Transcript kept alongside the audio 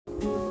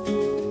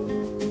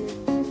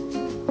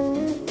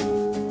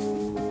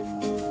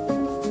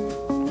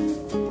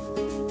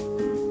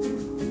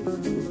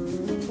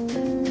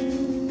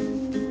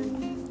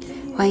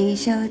欢迎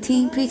收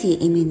听 Pretty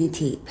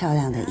Immunity 漂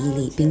亮的伊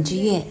利冰之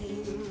月。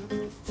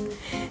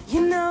You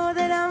know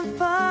that I'm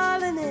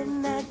falling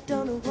and I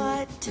don't know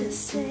what to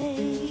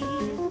say.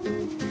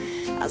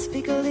 I'll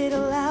speak a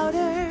little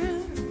louder.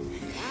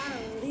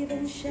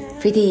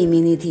 Pretty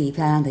Immunity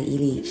漂亮的伊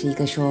利是一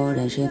个说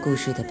人生故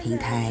事的平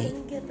台。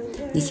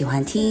你喜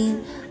欢听，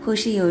或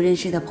是有认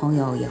识的朋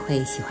友也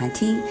会喜欢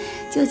听，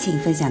就请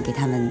分享给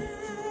他们。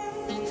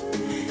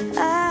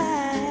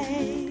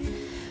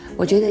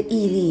我觉得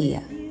毅力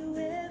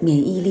免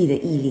疫力的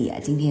毅力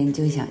今天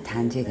就想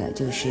谈这个，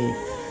就是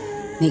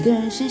每个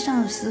人身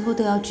上似乎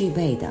都要具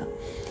备的，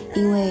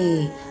因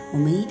为我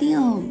们一定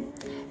要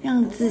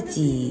让自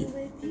己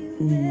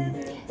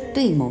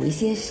对某一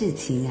些事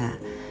情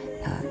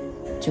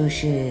就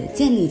是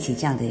建立起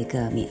这样的一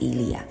个免疫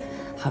力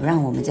好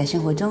让我们在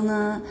生活中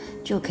呢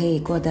就可以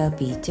过得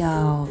比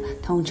较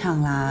通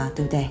畅啦，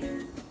对不对？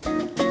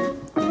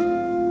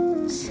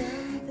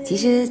其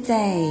实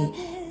在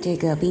这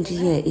个冰之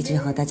月一直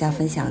和大家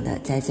分享的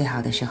在最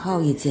好的时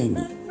候遇见你，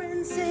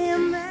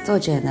作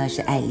者呢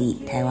是艾丽，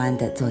台湾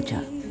的作者。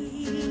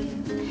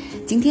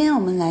今天我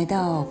们来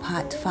到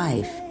Part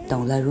 5，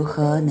 懂了如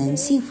何能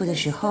幸福的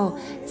时候，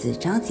子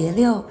章节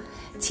6，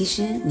其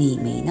实你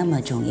没那么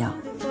重要。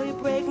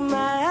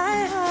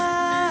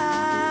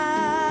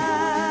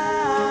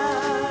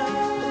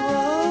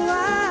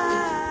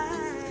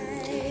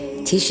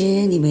其实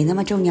你没那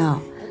么重要，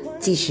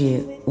即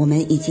使我们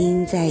已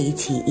经在一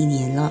起1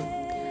年了，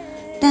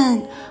但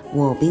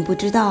我并不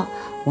知道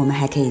我们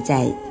还可以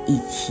在一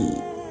起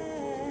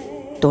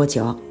多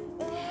久，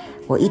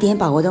我一点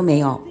把握都没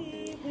有，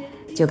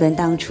就跟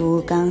当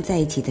初刚在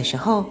一起的时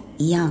候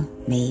一样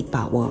没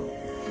把握。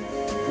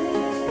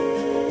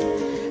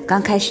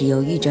刚开始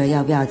犹豫着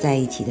要不要在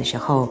一起的时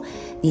候，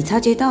你察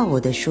觉到我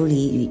的疏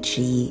离与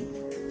迟疑。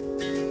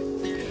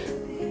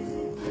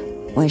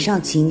晚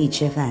上请你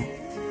吃饭，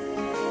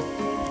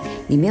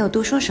你没有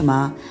多说什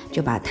么，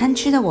就把贪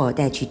吃的我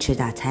带去吃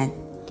大餐。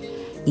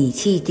你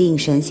气定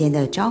神闲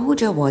地招呼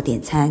着我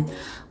点餐，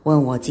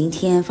问我今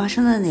天发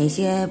生了哪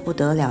些不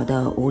得了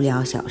的无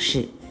聊小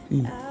事。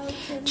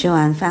吃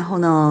完饭后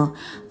呢，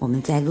我们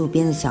在路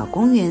边的小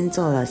公园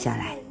坐了下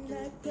来。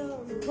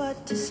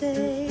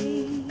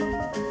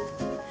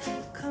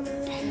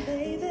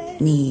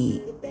你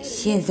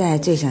现在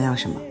最想要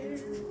什么？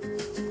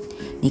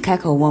你开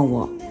口问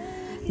我，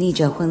逆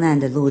着昏暗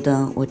的路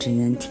灯，我只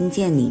能听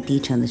见你低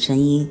沉的声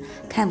音，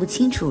看不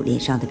清楚脸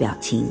上的表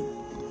情。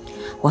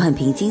我很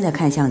平静地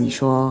看向你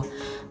说，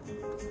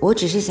我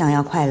只是想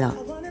要快乐。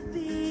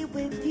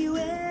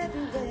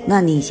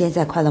那你现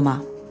在快乐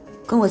吗？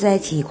跟我在一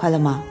起快乐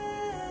吗？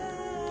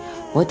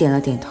我点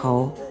了点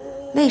头，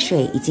泪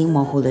水已经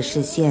模糊了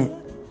视线。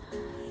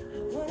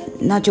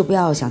那就不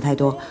要想太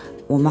多，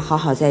我们好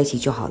好在一起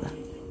就好了。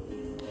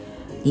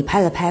你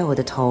拍了拍我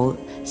的头，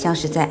像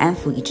是在安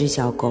抚一只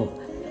小狗。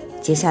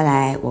接下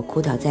来我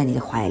哭倒在你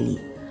的怀里，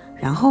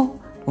然后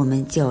我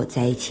们就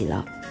在一起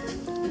了。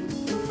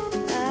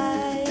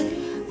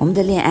我们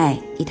的恋爱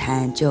一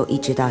谈就一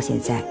直到现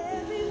在，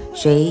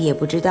谁也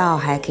不知道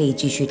还可以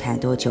继续谈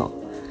多久。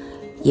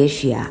也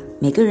许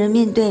每个人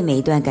面对每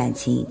一段感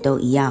情都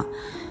一样，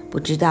不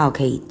知道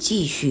可以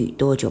继续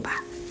多久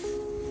吧。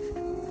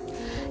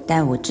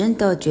但我真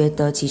的觉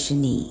得其实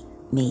你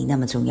没那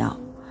么重要，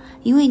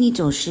因为你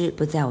总是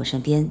不在我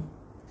身边。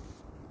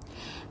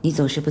你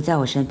总是不在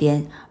我身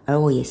边，而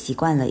我也习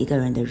惯了一个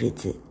人的日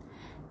子。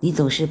你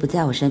总是不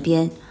在我身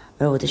边，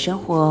而我的生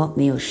活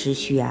没有失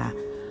序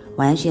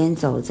完全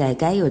走在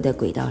该有的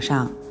轨道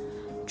上。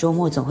周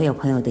末总会有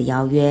朋友的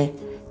邀约，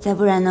再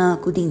不然呢，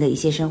固定的一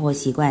些生活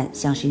习惯，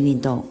像是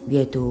运动、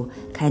阅读、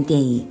看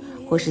电影，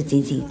或是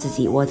仅仅自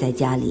己窝在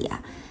家里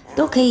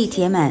都可以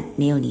填满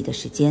没有你的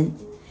时间。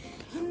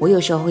我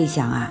有时候会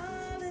想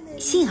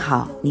幸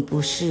好你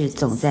不是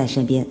总在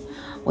身边，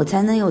我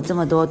才能有这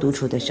么多独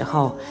处的时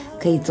候，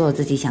可以做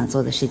自己想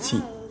做的事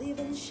情。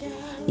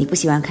你不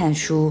喜欢看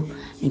书，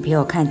你陪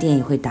我看电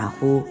影会打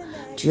呼，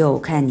只有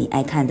看你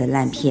爱看的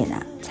烂片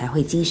才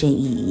会精神奕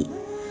奕。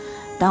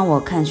当我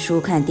看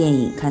书看电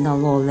影看到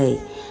落泪，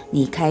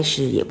你开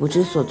始也不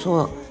知所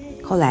措，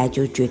后来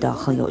就觉得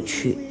很有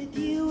趣。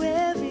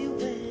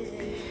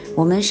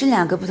我们是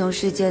2个不同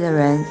世界的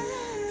人。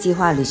计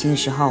划旅行的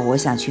时候，我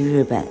想去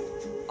日本、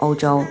欧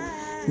洲，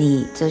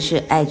你则是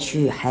爱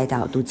去海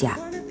岛度假。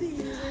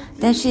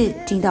但是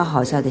听到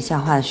好笑的笑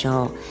话的时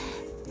候，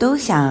都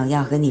想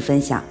要和你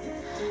分享。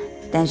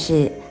但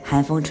是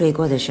寒风吹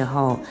过的时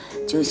候，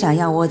就想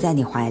要窝在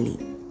你怀里。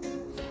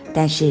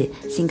但是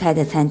新开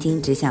的餐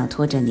厅只想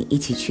拖着你一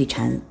起去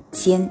尝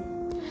鲜。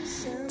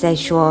再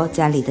说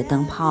家里的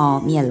灯泡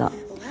灭了，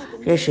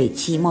热水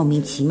器莫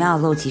名其妙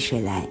漏起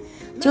水来，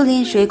就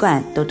连水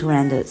管都突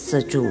然的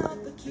塞住了，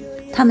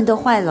它们都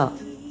坏了。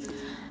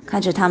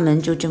看着它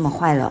们就这么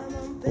坏了，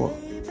我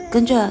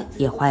跟着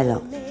也坏了。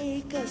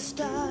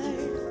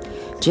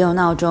只有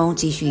闹钟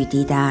继续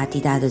滴答滴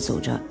答地走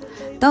着，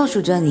倒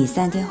数着你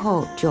3天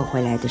后就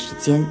回来的时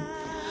间。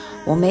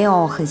我没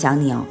有很想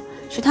你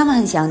是他们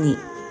很想你。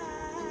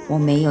我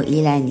没有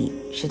依赖你，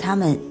是他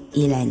们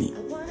依赖你。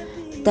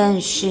但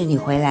是你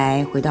回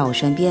到我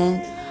身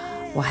边，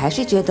我还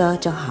是觉得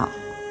真好。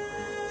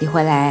你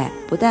回来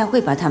不但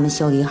会把它们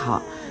修理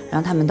好，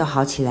让它们都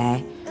好起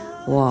来，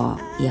我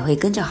也会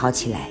跟着好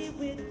起来。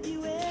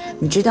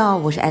你知道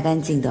我是爱干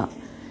净的，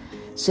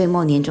岁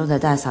末年终的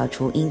大扫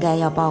除应该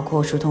要包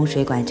括疏通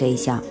水管这一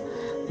项。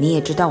你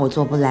也知道我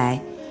做不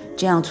来，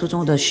这样粗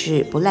重的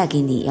事不赖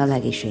给你，要赖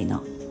给谁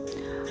呢？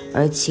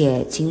而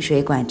且清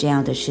水管这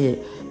样的事，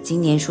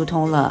今年疏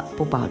通了，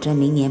不保证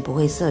明年不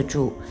会塞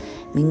住。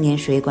明年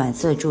水管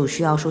塞住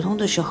需要疏通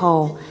的时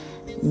候，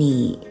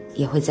你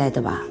也会在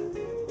的吧？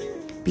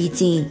毕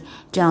竟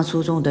这样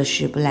粗重的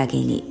事不赖给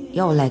你，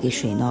要赖给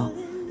谁呢？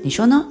你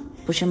说呢？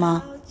不是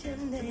吗？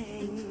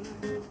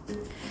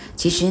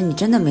其实你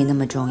真的没那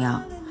么重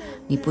要，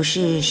你不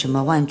是什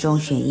么万中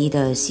选一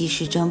的稀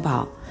世珍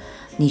宝，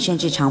你甚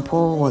至常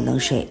泼我冷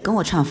水，跟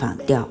我唱反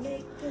调。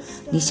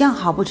你像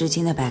毫不知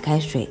情的白开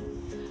水，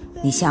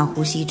你像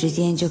呼吸之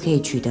间就可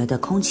以取得的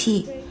空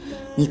气，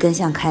你更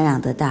像开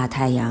朗的大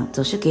太阳，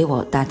总是给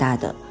我大大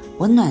的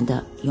温暖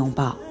的拥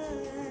抱。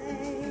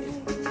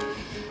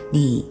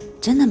你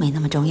真的没那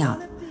么重要，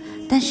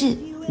但是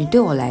你对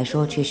我来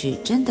说却是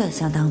真的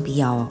相当必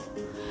要哦。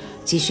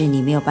即使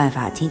你没有办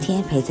法天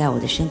天陪在我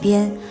的身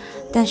边，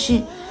但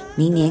是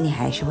明年你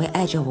还是会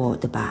爱着我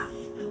的吧？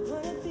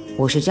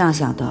我是这样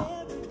想的。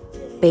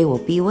被我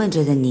逼问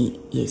着的你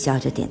也笑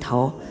着点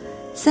头，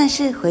算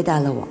是回答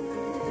了我。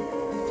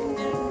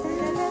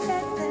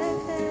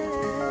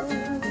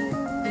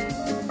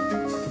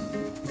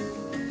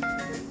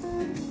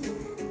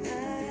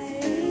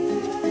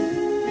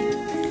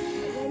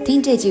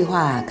听这句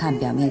话，看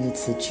表面的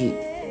词句，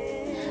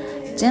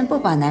真不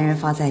把男人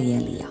放在眼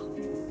里啊。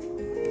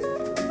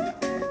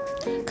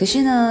可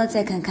是呢，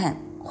再看看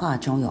话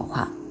中有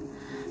话，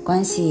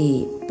关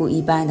系不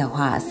一般的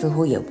话，似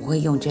乎也不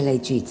会用这类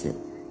句子。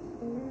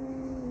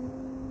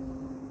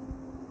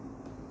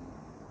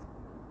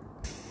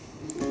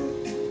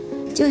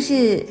就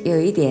是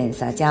有一点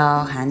撒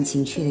娇含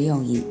情趣的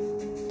用意。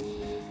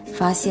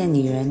发现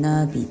女人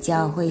呢比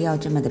较会要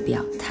这么的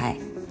表态，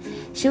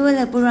是为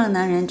了不让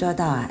男人抓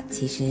到啊。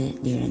其实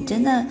女人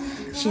真的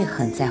是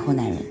很在乎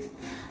男人，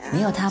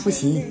没有他不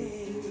行。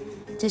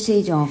这是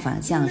一种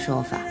反向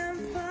说法，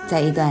在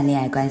一段恋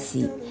爱关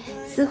系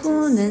似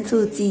乎能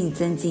增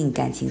进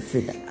感情似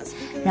的，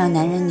让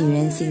男人女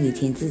人心里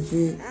甜滋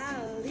滋。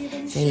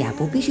所以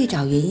不必去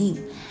找原因，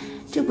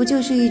这不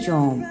就是一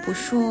种不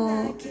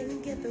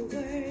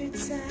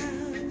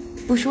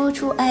说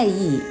出爱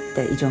意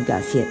的一种表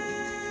现。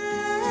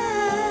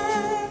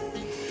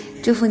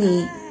祝福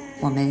你，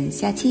我们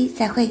下期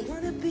再会。